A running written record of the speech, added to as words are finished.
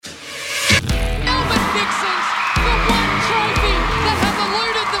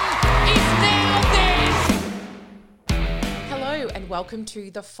welcome to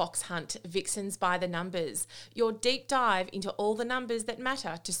the Fox Hunt Vixens by the Numbers, your deep dive into all the numbers that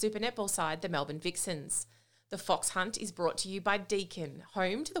matter to Super Netball side the Melbourne Vixens. The Fox Hunt is brought to you by Deakin,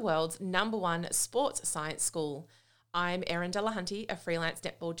 home to the world's #1 sports science school. I'm Erin Delahunty, a freelance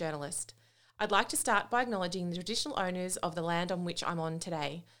netball journalist. I'd like to start by acknowledging the traditional owners of the land on which I'm on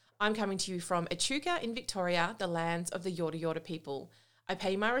today. I'm coming to you from Echuca in Victoria, the lands of the Yorta Yorta people. I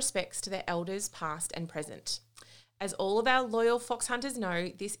pay my respects to their elders past and present. As all of our loyal Fox Hunters know,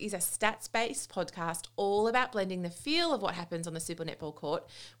 this is a stats-based podcast all about blending the feel of what happens on the Super Netball court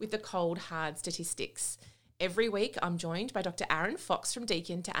with the cold, hard statistics. Every week, I'm joined by Dr. Aaron Fox from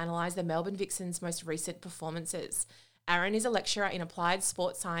Deakin to analyse the Melbourne Vixens' most recent performances. Aaron is a lecturer in applied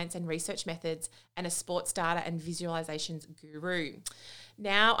sports science and research methods and a sports data and visualisations guru.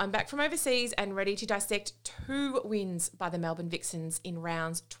 Now I'm back from overseas and ready to dissect 2 wins by the Melbourne Vixens in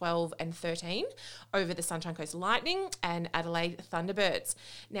rounds 12 and 13 over the Sunshine Coast Lightning and Adelaide Thunderbirds.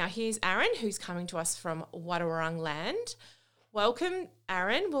 Now here's Aaron, who's coming to us from Wadawurrung land. Welcome,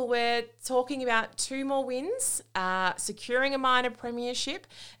 Aaron. Well, we're talking about 2 more wins, securing a minor premiership,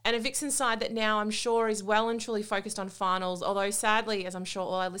 and a Vixen side that now I'm sure is well and truly focused on finals, although sadly, as I'm sure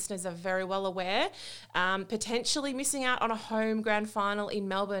all our listeners are very well aware, potentially missing out on a home grand final in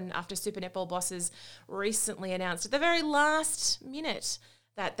Melbourne after Super Netball bosses recently announced at the very last minute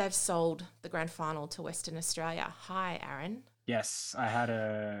that they've sold the grand final to Western Australia. Hi, Aaron. Yes, I had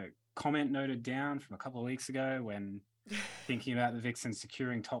a comment noted down from a couple of weeks ago when thinking about the Vixens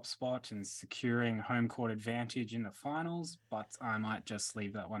securing top spot and securing home court advantage in the finals, but I might just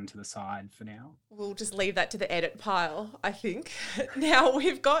leave that one to the side for now. We'll just leave that to the edit pile, I think. Now,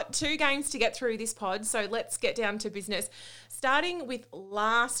 we've got 2 games to get through this pod, so let's get down to business. Starting with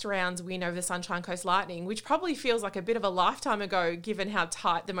last round's win over the Sunshine Coast Lightning, which probably feels like a bit of a lifetime ago given how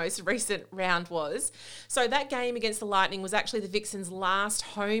tight the most recent round was. So that game against the Lightning was actually the Vixens' last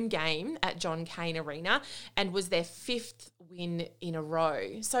home game at John Cain Arena and was their 5th win in a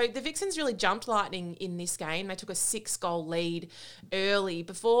row. So the Vixens really jumped Lightning in this game. They took a 6-goal lead early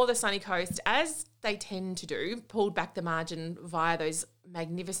before the Sunny Coast, as they tend to do, pulled back the margin via those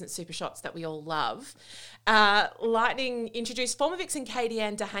magnificent super shots that we all love. Lightning introduced former Vixen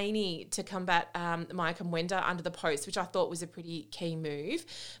Katie-Ann Dehaney to combat Maya Kamwenda under the post, which I thought was a pretty key move.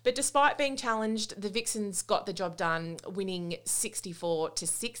 But despite being challenged, the Vixens got the job done, winning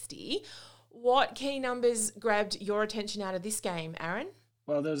 64-60. What key numbers grabbed your attention out of this game, Aaron?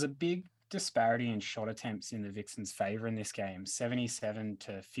 Well, there was a big disparity in shot attempts in the Vixens' favour in this game,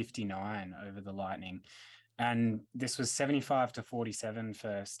 77-59 over the Lightning. And this was 75-47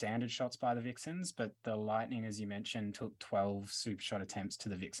 for standard shots by the Vixens, but the Lightning, as you mentioned, took 12 super shot attempts to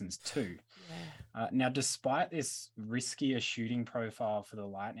the Vixens 2. Yeah. Now, despite this riskier shooting profile for the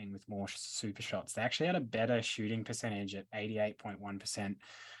Lightning with more super shots, they actually had a better shooting percentage at 88.1%.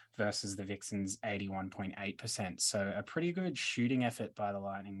 versus the Vixens' 81.8%. So a pretty good shooting effort by the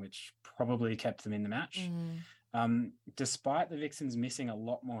Lightning, which probably kept them in the match. Despite the Vixens missing a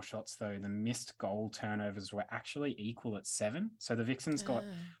lot more shots, though, the missed goal turnovers were actually equal at 7. So the Vixens got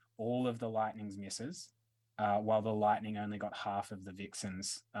all of the Lightning's misses, while the Lightning only got half of the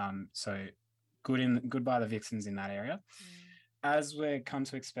Vixens. So good by the Vixens in that area. As we're come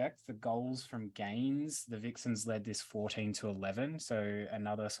to expect, the goals from gains, the Vixens led this 14-11. So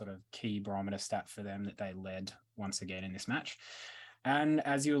another sort of key barometer stat for them that they led once again in this match. And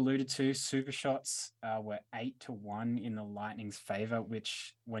as you alluded to, super shots were 8-1 in the Lightning's favour,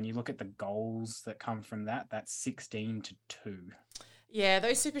 which when you look at the goals that come from that, that's 16-2. Yeah,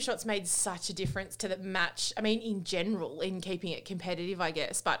 those super shots made such a difference to the match. I mean, in general, in keeping it competitive, I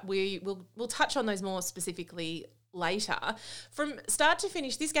guess. But we'll touch on those more specifically later. From start to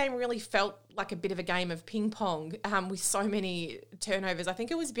finish, this game really felt like a bit of a game of ping pong with so many turnovers. I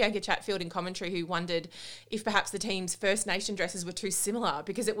think it was Bianca Chatfield in commentary who wondered if perhaps the team's First Nation dresses were too similar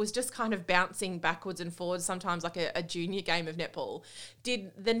because it was just kind of bouncing backwards and forwards, sometimes like a junior game of netball.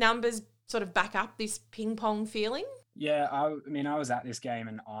 Did the numbers sort of back up this ping pong feeling? Yeah, I mean, I was at this game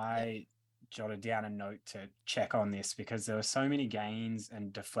and I jotted down a note to check on this because there were so many gains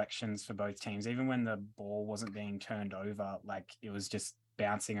and deflections for both teams. Even when the ball wasn't being turned over, like it was just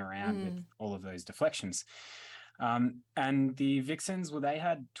bouncing around with all of those deflections. And the Vixens, well, they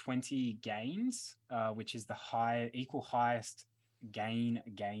had 20 gains, which is the equal highest gain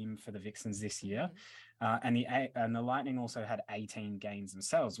game for the Vixens this year. And the Lightning also had 18 gains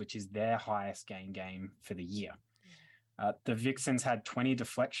themselves, which is their highest gain game for the year. The Vixens had 20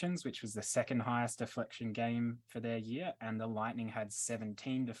 deflections, which was the second highest deflection game for their year. And the Lightning had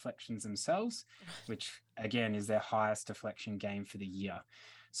 17 deflections themselves, which again is their highest deflection game for the year.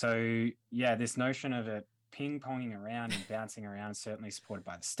 So yeah, this notion of it ping-ponging around and bouncing around, certainly supported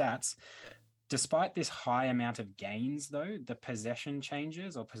by the stats. Despite this high amount of gains, though, the possession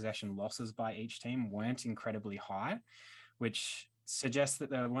changes or possession losses by each team weren't incredibly high, which suggests that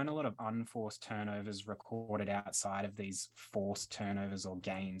there weren't a lot of unforced turnovers recorded outside of these forced turnovers or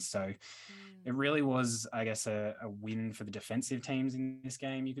gains. So it really was, I guess, a win for the defensive teams in this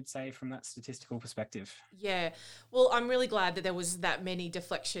game, you could say, from that statistical perspective. Yeah. Well, I'm really glad that there was that many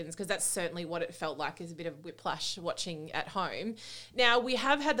deflections, because that's certainly what it felt like, is a bit of whiplash watching at home. Now, we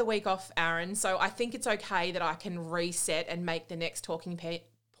have had the week off, Aaron, so I think it's okay that I can reset and make the next talking point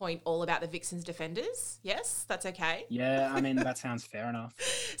all about the Vixens defenders. Yes, that's okay. Yeah, I mean, that sounds fair enough.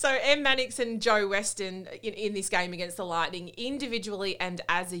 So Em Mannix and Joe Weston in this game against the Lightning, individually and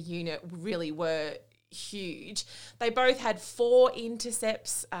as a unit, really were huge. They both had 4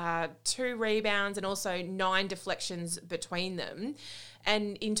 intercepts, 2 rebounds, and also 9 deflections between them.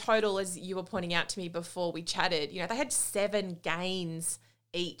 And in total, as you were pointing out to me before we chatted, they had 7 gains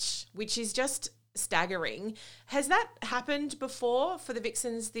each, which is just staggering. Has that happened before for the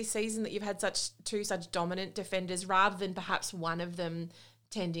Vixens this season, that you've had two such dominant defenders rather than perhaps one of them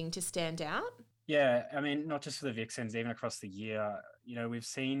tending to stand out? Yeah, I mean, not just for the Vixens, even across the year, we've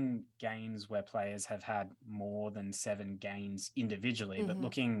seen games where players have had more than 7 gains individually, but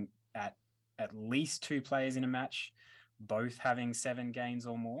looking at least 2 players in a match, both having 7 gains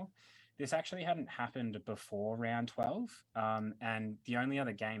or more, this actually hadn't happened before round 12. And the only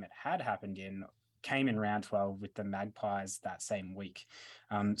other game it had happened in came in round 12 with the Magpies that same week.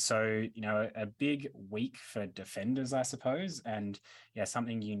 So, a big week for defenders, I suppose. And yeah,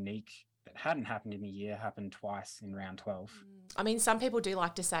 something unique that hadn't happened in the year happened twice in round 12. I mean, some people do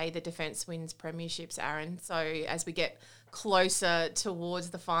like to say the defence wins premierships, Aaron. So as we get closer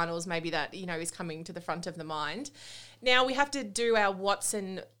towards the finals, maybe that, is coming to the front of the mind. Now we have to do our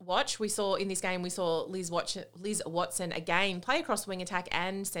Watson watch. We saw in this game, Liz Watson again play across wing attack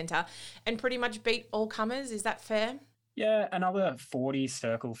and centre and pretty much beat all comers. Is that fair? Yeah, another 40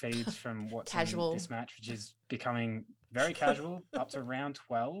 circle feeds from Watson Casual. This match, which is becoming very casual, up to round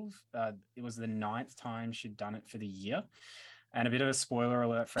 12. It was the 9th time she'd done it for the year. And a bit of a spoiler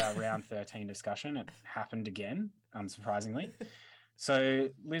alert for our round 13 discussion. It happened again, unsurprisingly. So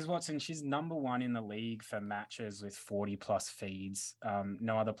Liz Watson, she's number 1 in the league for matches with 40 plus feeds.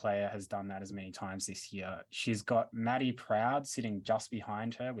 No other player has done that as many times this year. She's got Maddie Proud sitting just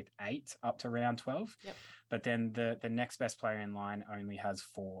behind her with 8 up to round 12. Yep. But then the next best player in line only has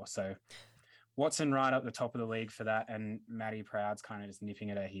 4. So Watson right up the top of the league for that, and Maddie Proud's kind of just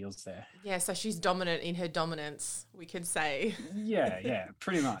nipping at her heels there. Yeah, so she's dominant in her dominance, we could say. Yeah,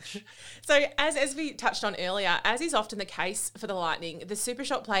 pretty much. So as we touched on earlier, as is often the case for the Lightning, the Super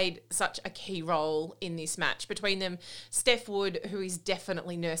Shot played such a key role in this match. Between them, Steph Wood, who is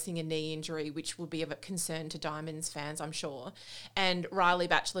definitely nursing a knee injury, which will be of a concern to Diamonds fans, I'm sure, and Riley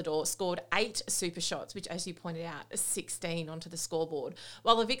Batchelor scored 8 Super Shots, which, as you pointed out, is 16 onto the scoreboard,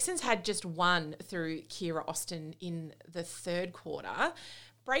 while the Vixens had just 1 through Kira Austin in the third quarter.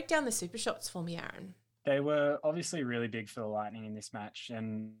 Break down the Super Shots for me, Aaron. They were obviously really big for the Lightning in this match,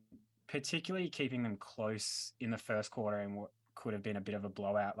 and particularly keeping them close in the first quarter in what could have been a bit of a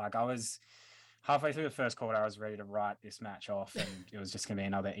blowout. Like, I was halfway through the first quarter, I was ready to write this match off and it was just going to be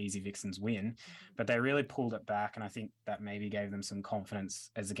another easy Vixens win. But they really pulled it back, and I think that maybe gave them some confidence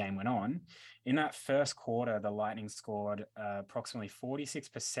as the game went on. In that first quarter, the Lightning scored approximately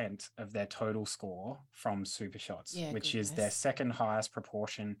 46% of their total score from Super Shots, which is their second highest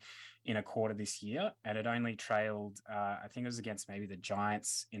proportion in a quarter this year. And it only trailed, I think it was against maybe the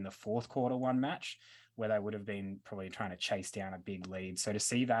Giants in the fourth quarter one match, where they would have been probably trying to chase down a big lead. So to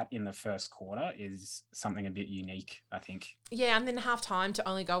see that in the first quarter is something a bit unique, I think. Yeah, and then half time to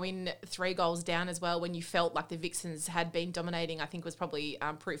only go in 3 goals down as well, when you felt like the Vixens had been dominating, I think was probably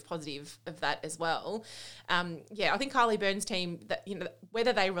proof positive of that as well. I think Carly Burns' team, that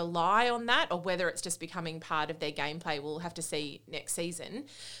whether they rely on that or whether it's just becoming part of their gameplay, we'll have to see next season.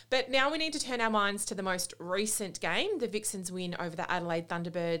 But now we need to turn our minds to the most recent game, the Vixens win over the Adelaide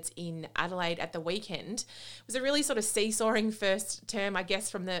Thunderbirds in Adelaide at the weekend. It was a really sort of seesawing first term, I guess,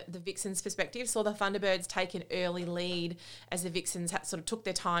 from the Vixens' perspective. Saw the Thunderbirds take an early lead as the Vixens sort of took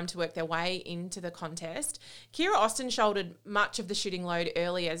their time to work their way into the contest. Kira Austin shouldered much of the shooting load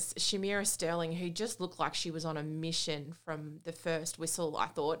early, as Shamira Sterling, who just looked like she was on a mission from the first whistle, I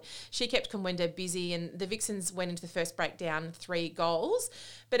thought. She kept Kumwenda busy, and the Vixens went into the first break down 3 goals.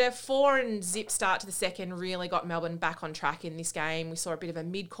 But a 4-0 start to the second really got Melbourne back on track in this game. We saw a bit of a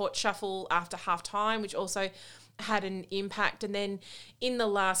mid-court shuffle after half-time, which also had an impact. And then in the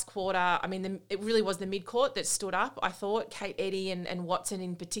last quarter, I mean, it really was the mid-court that stood up. I thought Kate Eddy and Watson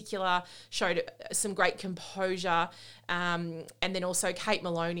in particular showed some great composure. And then also Kate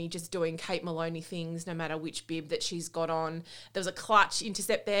Maloney just doing Kate Maloney things no matter which bib that she's got on. There was a clutch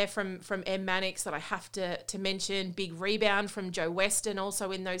intercept there from Em Mannix that I have to mention. Big rebound from Jo Weston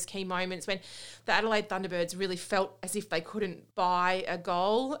also in those key moments when the Adelaide Thunderbirds really felt as if they couldn't buy a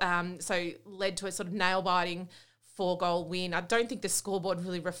goal. So led to a sort of nail-biting 4-goal win. I don't think the scoreboard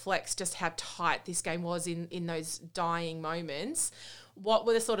really reflects just how tight this game was in those dying moments. What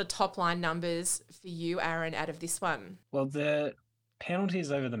were the sort of top-line numbers for you, Aaron, out of this one? Well, the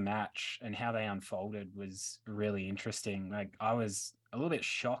penalties over the match and how they unfolded was really interesting. Like, I was a little bit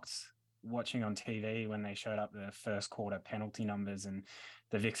shocked watching on TV when they showed up the first quarter penalty numbers and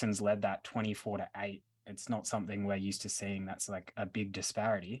the Vixens led that 24-8. It's not something we're used to seeing. That's like a big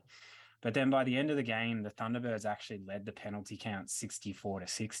disparity. But then by the end of the game, the Thunderbirds actually led the penalty count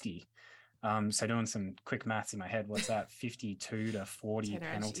 64-60. So doing some quick maths in my head, what's that? 52-40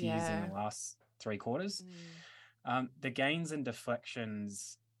 penalties in the last 3 quarters. The gains and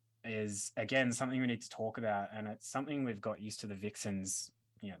deflections is, again, something we need to talk about. And it's something we've got used to the Vixens,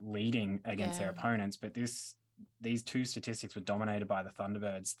 leading against their opponents. But these 2 statistics were dominated by the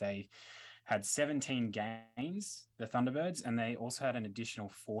Thunderbirds. They had 17 gains, the Thunderbirds, and they also had an additional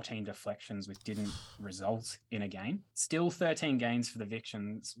 14 deflections, which didn't result in a gain. Still 13 gains for the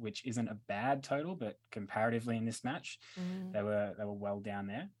Vixens, which isn't a bad total, but comparatively in this match, they were well down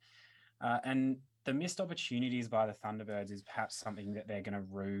there. And the missed opportunities by the Thunderbirds is perhaps something that they're going to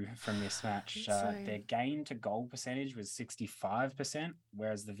rue from this match. Their gain to goal percentage was 65%,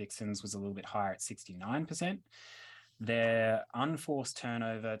 whereas the Vixens was a little bit higher at 69%. Their unforced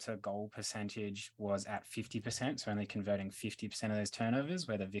turnover to goal percentage was at 50%, so only converting 50% of those turnovers,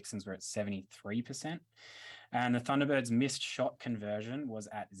 where the Vixens were at 73%. And the Thunderbirds' missed shot conversion was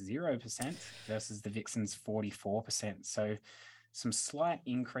at 0% versus the Vixens' 44%. So some slight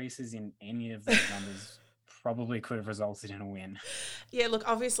increases in any of those numbers probably could have resulted in a win. Yeah, look,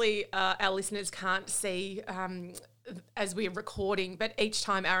 obviously our listeners can't see as we're recording, but each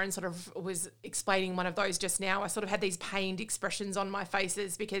time Aaron sort of was explaining one of those just now, I sort of had these pained expressions on my face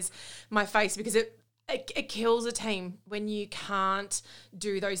because it kills a team when you can't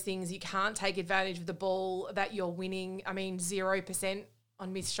do those things. You can't take advantage of the ball that you're winning. I mean, 0%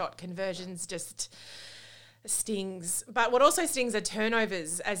 on missed shot conversions just stings. But what also stings are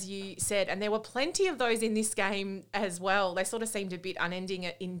turnovers, as you said, and there were plenty of those in this game as well. They sort of seemed a bit unending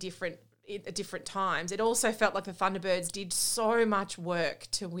at different times. It also felt like the Thunderbirds did so much work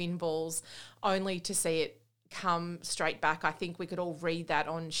to win balls only to see it come straight back. I think we could all read that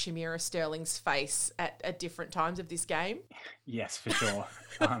on Shamira Sterling's face at different times of this game. Yes, for sure.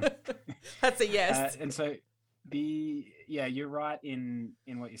 That's a yes. And so you're right in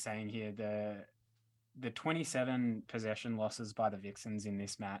what you're saying here. The 27 possession losses by the Vixens in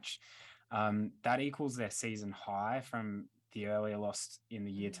this match, that equals their season high from the earlier loss in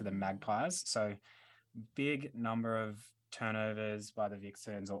the year to the Magpies. So big number of turnovers by the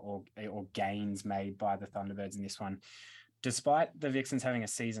Vixens or gains made by the Thunderbirds in this one. Despite the Vixens having a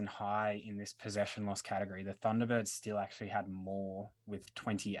season high in this possession loss category, the Thunderbirds still actually had more with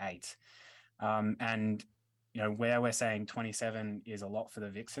 28. And where we're saying 27 is a lot for the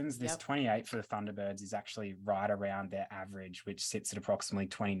Vixens, this 28 for the Thunderbirds is actually right around their average, which sits at approximately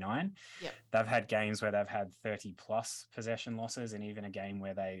 29. Yep. They've had games where they've had 30 plus possession losses and even a game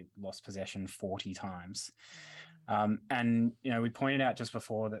where they lost possession 40 times. And we pointed out just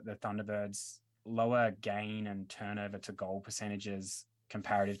before that the Thunderbirds' lower gain and turnover to goal percentages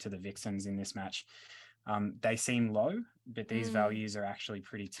comparative to the Vixens in this match, they seem low, but these values are actually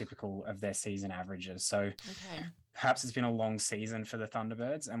pretty typical of their season averages. So perhaps it's been a long season for the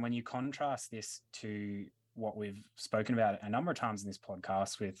Thunderbirds. And when you contrast this to what we've spoken about a number of times in this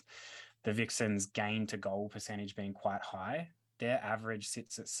podcast with the Vixens' gain to goal percentage being quite high, their average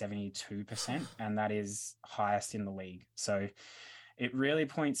sits at 72%, and that is highest in the league. So it really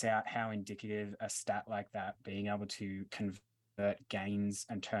points out how indicative a stat like that, being able to convert gains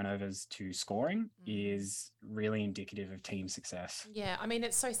and turnovers to scoring, is really indicative of team success. Yeah, I mean,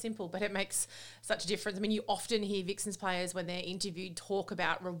 it's so simple, but it makes such a difference. I mean, you often hear Vixens players when they're interviewed talk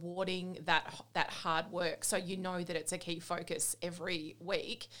about rewarding that hard work, so you know that it's a key focus every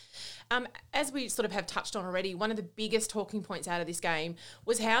week. As we sort of have touched on already, one of the biggest talking points out of this game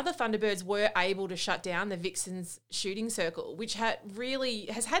was how the Thunderbirds were able to shut down the Vixens shooting circle, which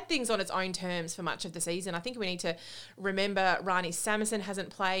has had things on its own terms for much of the season. I think we need to remember Rani Samuson hasn't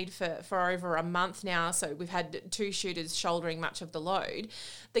played for over a month now, so we've had 2 shooters shouldering much of the load.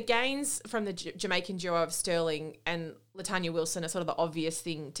 The gains from the Jamaican duo of Sterling and Latanya Wilson are sort of the obvious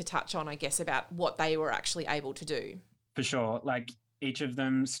thing to touch on, I guess, about what they were actually able to do. For sure. Like each of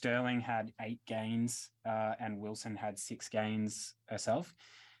them, Sterling had 8 gains and Wilson had 6 gains herself.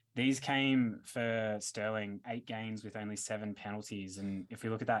 These came for Sterling, 8 gains with only 7 penalties. And if we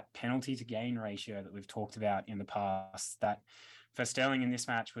look at that penalty to gain ratio that we've talked about in the past, that for Sterling in this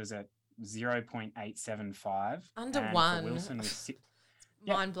match was at 0.875. Under 1. For Wilson was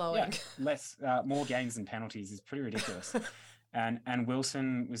mind-blowing. Less, more gains than penalties is pretty ridiculous. And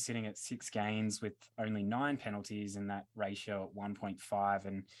Wilson was sitting at 6 gains with only 9 penalties and that ratio at 1.5.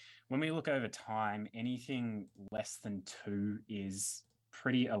 And when we look over time, anything less than 2 is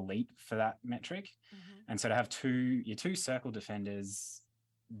pretty elite for that metric. And so to have your two circle defenders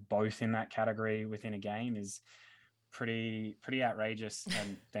both in that category within a game is pretty outrageous.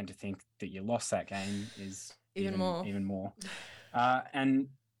 And then to think that you lost that game is even more. And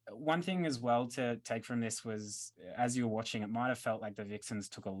one thing as well to take from this was, as you were watching, it might have felt like the Vixens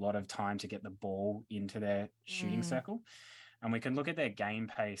took a lot of time to get the ball into their shooting circle. And we can look at their game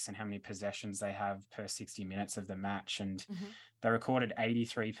pace and how many possessions they have per 60 minutes of the match. And they recorded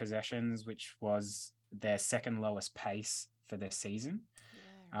 83 possessions, which was their second lowest pace for their season.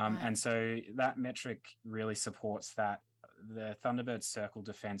 And so that metric really supports that the Thunderbirds' circle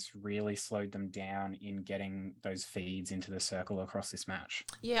defense really slowed them down in getting those feeds into the circle across this match.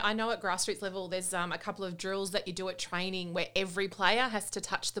 Yeah, I know at grassroots level there's a couple of drills that you do at training where every player has to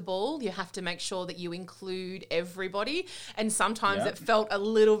touch the ball. You have to make sure that you include everybody. And sometimes it felt a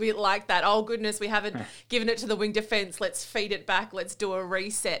little bit like that. Oh, goodness, we haven't given it to the wing defense. Let's feed it back. Let's do a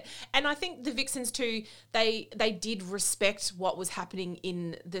reset. And I think the Vixens too, they did respect what was happening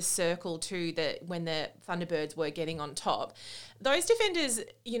in the circle too, when the Thunderbirds were getting on top. Those defenders,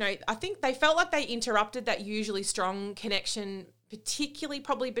 I think they felt like they interrupted that usually strong connection, particularly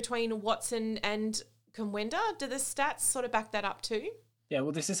probably between Watson and Kumwenda. Do the stats sort of back that up too? Yeah,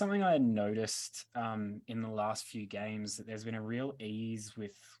 well, this is something I noticed in the last few games, that there's been a real ease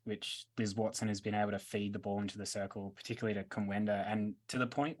with which Liz Watson has been able to feed the ball into the circle, particularly to Kumwenda, and to the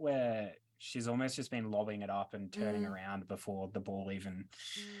point where she's almost just been lobbing it up and turning around before the ball even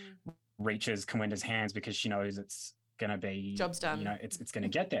reaches Kumwenda's hands, because she knows it's going to be job's done. It's going to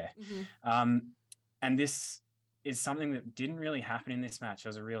get there. And this is something that didn't really happen in this match.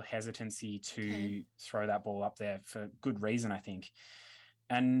 There was a real hesitancy to throw that ball up there for good reason, I think.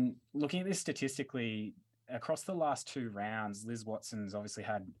 And looking at this statistically, across the last 2 rounds, Liz Watson's obviously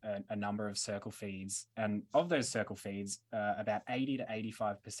had a number of circle feeds. And of those circle feeds, about 80 to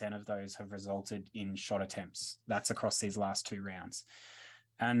 85% of those have resulted in shot attempts. That's across these last 2 rounds.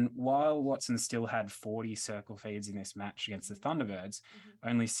 And while Watson still had 40 circle feeds in this match against the Thunderbirds,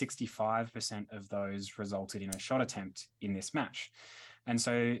 only 65% of those resulted in a shot attempt in this match. And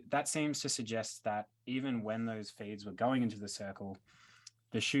so that seems to suggest that even when those feeds were going into the circle,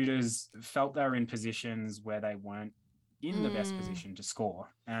 the shooters felt they were in positions where they weren't in the best position to score.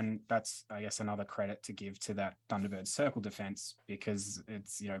 And that's, I guess, another credit to give to that Thunderbird circle defense, because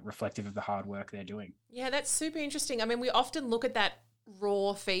it's, reflective of the hard work they're doing. Yeah, that's super interesting. I mean, we often look at that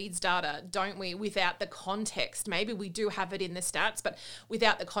raw feeds data, don't we, without the context. Maybe we do have it in the stats, but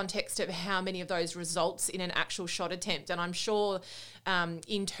without the context of how many of those results in an actual shot attempt. And I'm sure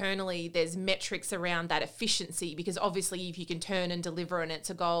internally there's metrics around that efficiency, because obviously if you can turn and deliver and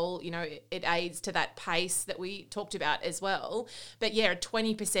it's a goal, it aids to that pace that we talked about as well. But yeah, a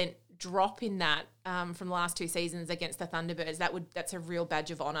 20% drop in that from the last 2 seasons against the Thunderbirds, that's a real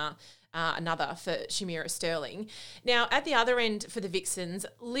badge of honour. Another for Shamira Sterling. Now, at the other end for the Vixens,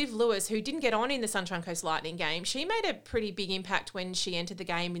 Liv Lewis, who didn't get on in the Sunshine Coast Lightning game, she made a pretty big impact when she entered the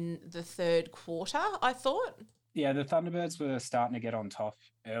game in the 3rd quarter, I thought. Yeah, the Thunderbirds were starting to get on top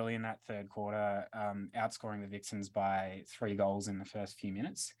early in that 3rd quarter, outscoring the Vixens by 3 goals in the first few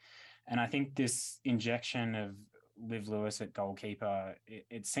minutes. And I think this injection of Liv Lewis at goalkeeper,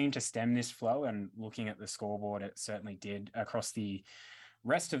 it seemed to stem this flow, and looking at the scoreboard, it certainly did. Across the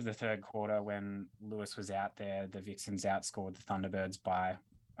rest of the 3rd quarter, when Lewis was out there, the Vixens outscored the Thunderbirds by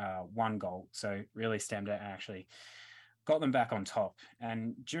 1 goal. So really stemmed it and actually got them back on top.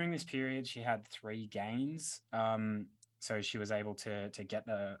 And during this period, she had 3 gains. So she was able to get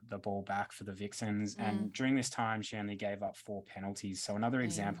the ball back for the Vixens. And during this time, she only gave up 4 penalties. So another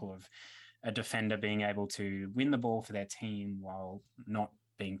example of a defender being able to win the ball for their team while not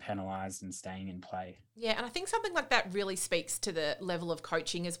being penalised and staying in play. Yeah, and I think something like that really speaks to the level of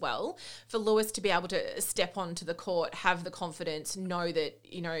coaching as well. For Lewis to be able to step onto the court, have the confidence, know that,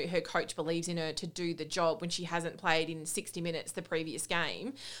 you know, her coach believes in her to do the job when she hasn't played in 60 minutes the previous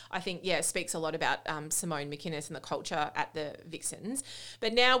game, I think, yeah, speaks a lot about Simone McInnes and the culture at the Vixens.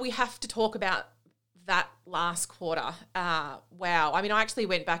 But now we have to talk about that last quarter. Wow. I mean, I actually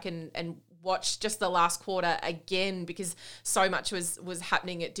went back and watched just the last quarter again because so much was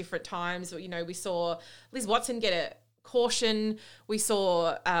happening at different times. You know, we saw Liz Watson get a caution. We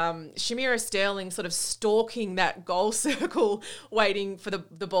saw Shamira Sterling sort of stalking that goal circle, waiting for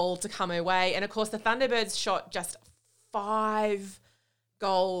the ball to come her way. And of course, the Thunderbirds shot just 5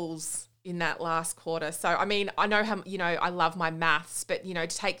 goals in that last quarter. So, I mean, I know how, you know, I love my maths, but, you know,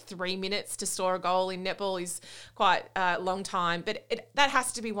 to take 3 minutes to score a goal in netball is quite a long time. But that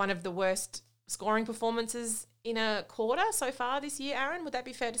has to be one of the worst scoring performances in a quarter so far this year, Aaron. Would that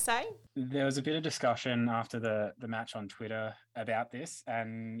be fair to say? There was a bit of discussion after the match on Twitter about this.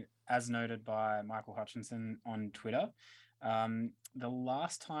 And as noted by Michael Hutchinson on Twitter, the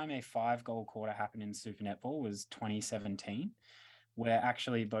last time a 5-goal quarter happened in Super Netball was 2017. Where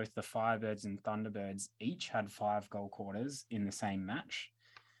actually both the Firebirds and Thunderbirds each had 5-goal quarters in the same match.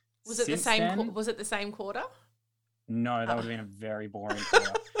 Was it the same quarter? No, that would have been a very boring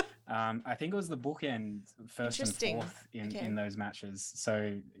quarter. I think it was the bookend, first and fourth in those matches.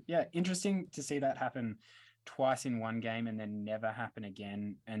 So yeah, interesting to see that happen twice in one game and then never happen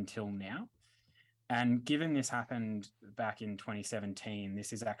again until now. And given this happened back in 2017,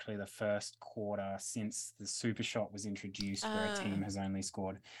 this is actually the first quarter since the Super Shot was introduced where a team has only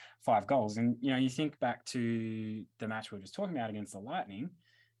scored 5 goals. And, you know, you think back to the match we were just talking about against the Lightning,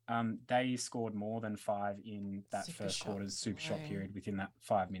 they scored more than 5 in that first quarter's Super Shot period within that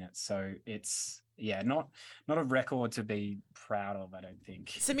 5 minutes. So it's, yeah, not a record to be proud of, I don't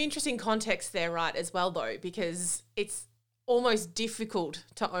think. Some interesting context there, right, as well, though, because it's almost difficult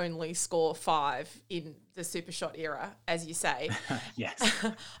to only score 5 in the Super Shot era, as you say. Yes.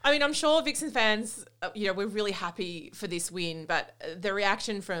 I mean, I'm sure Vixen fans, you know, we're really happy for this win, but the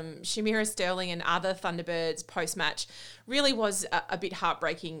reaction from Shamira Sterling and other Thunderbirds post-match really was a bit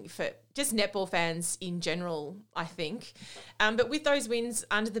heartbreaking for just netball fans in general, I think. But with those wins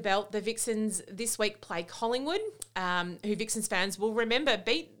under the belt, the Vixens this week play Collingwood, who Vixens fans will remember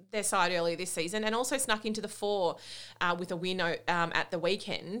beat their side earlier this season and also snuck into the 4 with a win at the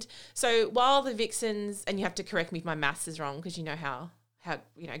weekend. So while the Vixens, and you have to correct me if my maths is wrong because you know how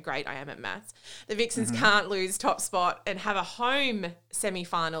you know great I am at maths, the Vixens can't lose top spot and have a home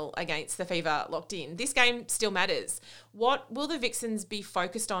semi-final against the Fever locked in. This game still matters. What will the Vixens be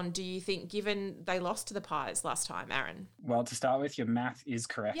focused on, do you think, given they lost to the Pies last time, Aaron? Well, to start with, your math is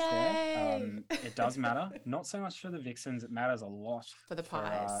correct. Yay! There. It does matter. Not so much for the Vixens. It matters a lot for the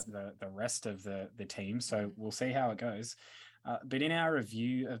Pies. For the rest of the team. So we'll see how it goes. But in our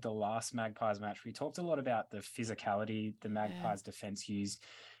review of the last Magpies match, we talked a lot about the physicality the Magpies defense used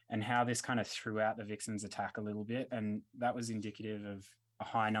and how this kind of threw out the Vixens attack a little bit. And that was indicative of a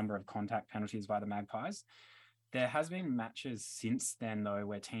high number of contact penalties by the Magpies. There has been matches since then, though,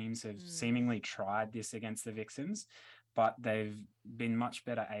 where teams have seemingly tried this against the Vixens, but they've been much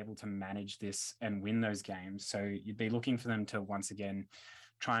better able to manage this and win those games. So you'd be looking for them to once again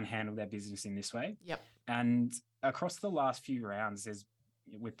try and handle their business in this way. Yep. And across the last few rounds, there's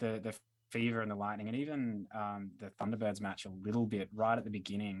with the Fever and the Lightning and even the Thunderbirds match a little bit right at the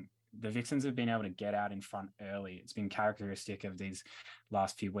beginning, the Vixens have been able to get out in front early. It's been characteristic of these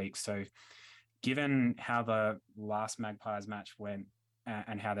last few weeks. So given how the last Magpies match went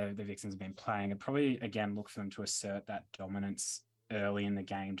and how the Vixens have been playing, I'd probably, again, look for them to assert that dominance early in the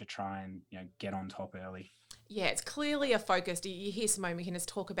game to try and, you know, get on top early. Yeah, it's clearly a focus. You hear Simone McInnes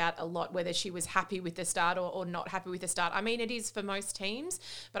talk about a lot whether she was happy with the start or not happy with the start. I mean, it is for most teams,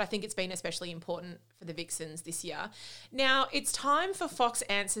 but I think it's been especially important for the Vixens this year. Now, it's time for Fox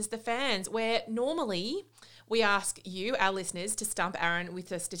Answers the Fans, where normally we ask you, our listeners, to stump Aaron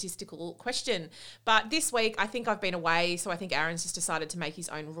with a statistical question. But this week, I think I've been away, so I think Aaron's just decided to make his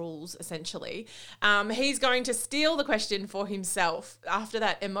own rules, essentially. He's going to steal the question for himself after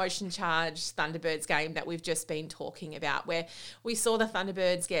that emotion-charged Thunderbirds game that we've just been talking about, where we saw the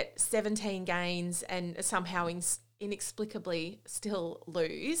Thunderbirds get 17 gains and somehow inexplicably still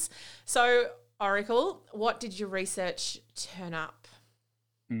lose. So, Oracle, what did your research turn up?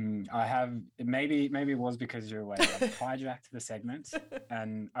 I have, maybe it was because you're away. I hijacked the segment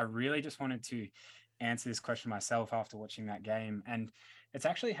and I really just wanted to answer this question myself after watching that game. And It's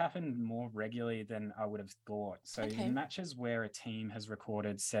actually happened more regularly than I would have thought. So in matches where a team has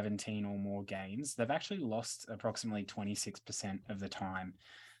recorded 17 or more games, they've actually lost approximately 26% of the time.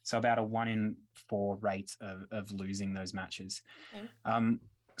 So about a 1 in 4 rate of losing those matches. Okay.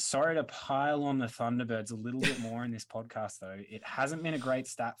 Sorry to pile on the Thunderbirds a little bit more in this podcast, though. It hasn't been a great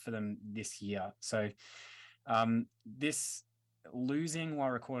stat for them this year. So this losing while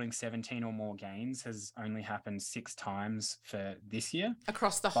recording 17 or more games has only happened 6 times for this year.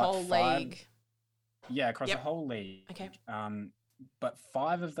 Across the whole league? Yeah, across the whole league. Okay. But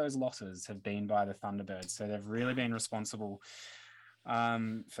 5 of those losses have been by the Thunderbirds. So they've really been responsible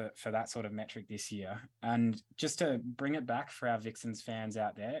for that sort of metric this year. And just to bring it back for our Vixens fans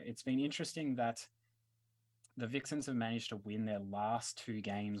out there, it's been interesting that the Vixens have managed to win their last 2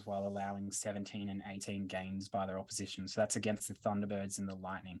 games while allowing 17 and 18 games by their opposition. So that's against the Thunderbirds and the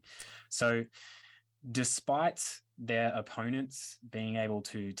Lightning. So despite their opponents being able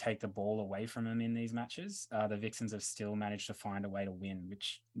to take the ball away from them in these matches, the Vixens have still managed to find a way to win,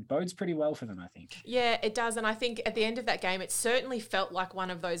 which bodes pretty well for them, I think. Yeah, it does. And I think at the end of that game, it certainly felt like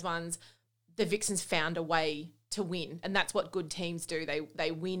one of those ones the Vixens found a way to win. And that's what good teams do.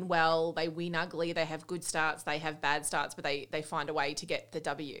 They win well, they win ugly, they have good starts, they have bad starts, but they find a way to get the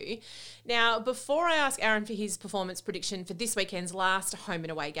W. Now, before I ask Aaron for his performance prediction for this weekend's last home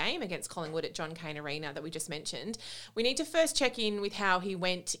and away game against Collingwood at John Cain Arena that we just mentioned, we need to first check in with how he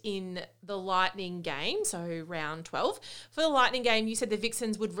went in the Lightning game, so round 12. For the Lightning game, you said the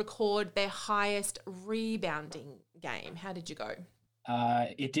Vixens would record their highest rebounding game. How did you go?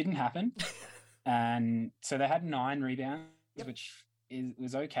 It didn't happen. And so they had 9 rebounds, which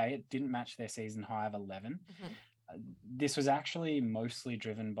was okay. It didn't match their season high of 11. This was actually mostly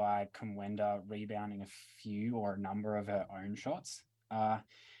driven by Kumwenda rebounding a few or a number of her own shots.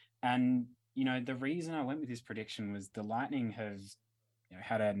 And, the reason I went with this prediction was the Lightning have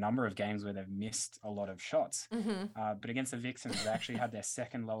had a number of games where they've missed a lot of shots. But against the Vixens, they actually had their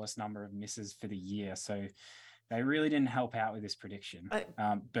second lowest number of misses for the year. So they really didn't help out with this prediction.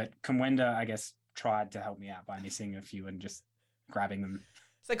 But Kumwenda, I guess, tried to help me out by missing a few and just grabbing them.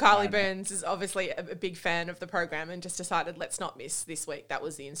 So Kylie Burns is obviously a big fan of the program and just decided, let's not miss this week. That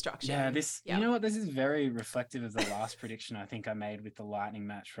was the instruction. You know what? This is very reflective of the last prediction I think I made with the Lightning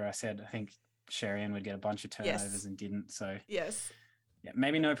match, where I said I think Sherrian would get a bunch of turnovers and didn't. So yeah,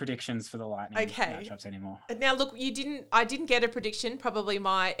 maybe no predictions for the Lightning matchups anymore. Now, look, I didn't get a prediction, probably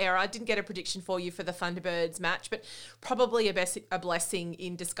my error. I didn't get a prediction for you for the Thunderbirds match, but probably a blessing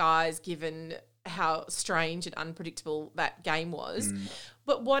in disguise given how strange and unpredictable that game was.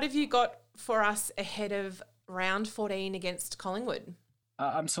 But what have you got for us ahead of round 14 against Collingwood?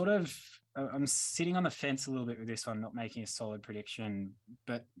 I'm sitting on the fence a little bit with this one, not making a solid prediction,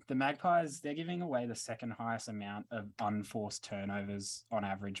 but the Magpies, they're giving away the second highest amount of unforced turnovers on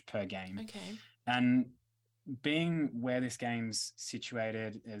average per game. Okay. And being where this game's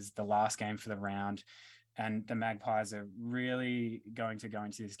situated as the last game for the round, and the Magpies are really going to go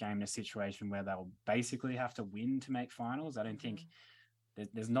into this game in a situation where they'll basically have to win to make finals. I don't think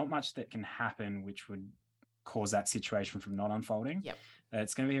there's not much that can happen which would cause that situation from not unfolding. Yep.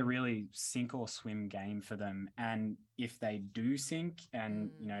 It's going to be a really sink or swim game for them. And if they do sink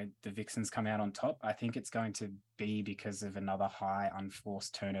and, the Vixens come out on top, I think it's going to be because of another high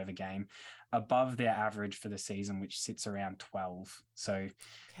unforced turnover game above their average for the season, which sits around 12. So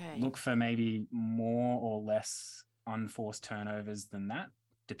look for maybe more or less unforced turnovers than that,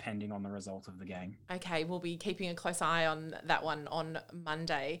 depending on the result of the game. Okay, we'll be keeping a close eye on that one on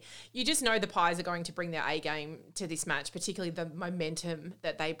Monday. You just know the Pies are going to bring their A game to this match, particularly the momentum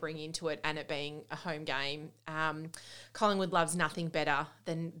that they bring into it and it being a home game. Collingwood loves nothing better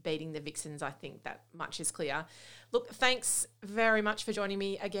than beating the Vixens. I think that much is clear. Look, thanks very much for joining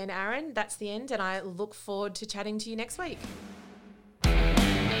me again, Aaron. That's the end, and I look forward to chatting to you next week.